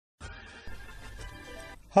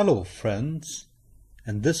Hello friends,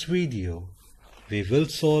 in this video we will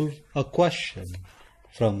solve a question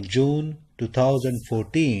from June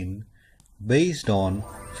 2014 based on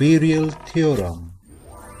Virial theorem.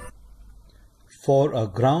 For a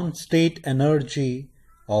ground state energy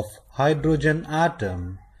of hydrogen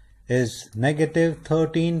atom is negative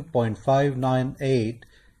 13.598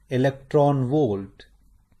 electron volt,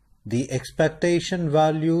 the expectation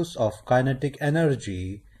values of kinetic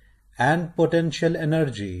energy and potential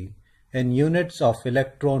energy in units of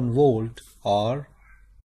electron volt are.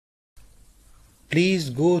 Please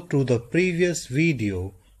go to the previous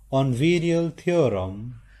video on Virial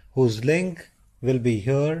theorem, whose link will be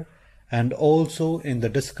here and also in the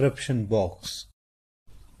description box.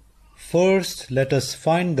 First, let us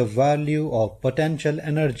find the value of potential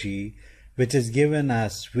energy, which is given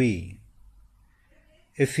as V.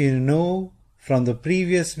 If you know from the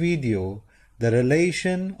previous video, the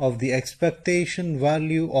relation of the expectation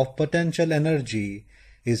value of potential energy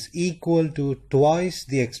is equal to twice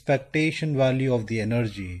the expectation value of the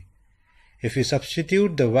energy. If you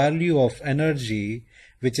substitute the value of energy,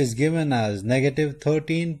 which is given as negative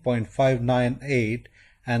 13.598,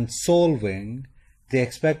 and solving, the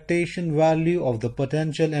expectation value of the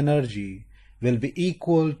potential energy will be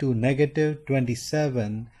equal to negative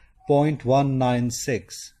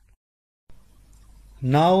 27.196.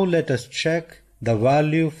 Now let us check the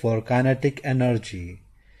value for kinetic energy.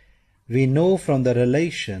 We know from the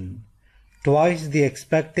relation twice the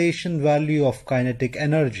expectation value of kinetic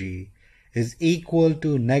energy is equal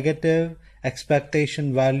to negative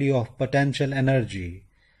expectation value of potential energy.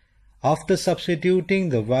 After substituting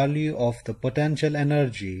the value of the potential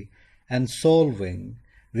energy and solving,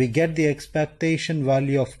 we get the expectation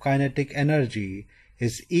value of kinetic energy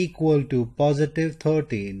is equal to positive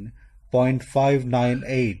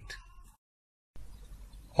 13.598.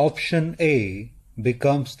 Option A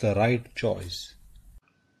becomes the right choice.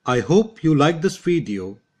 I hope you like this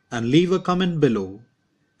video and leave a comment below,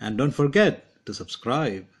 and don't forget to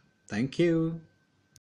subscribe. Thank you.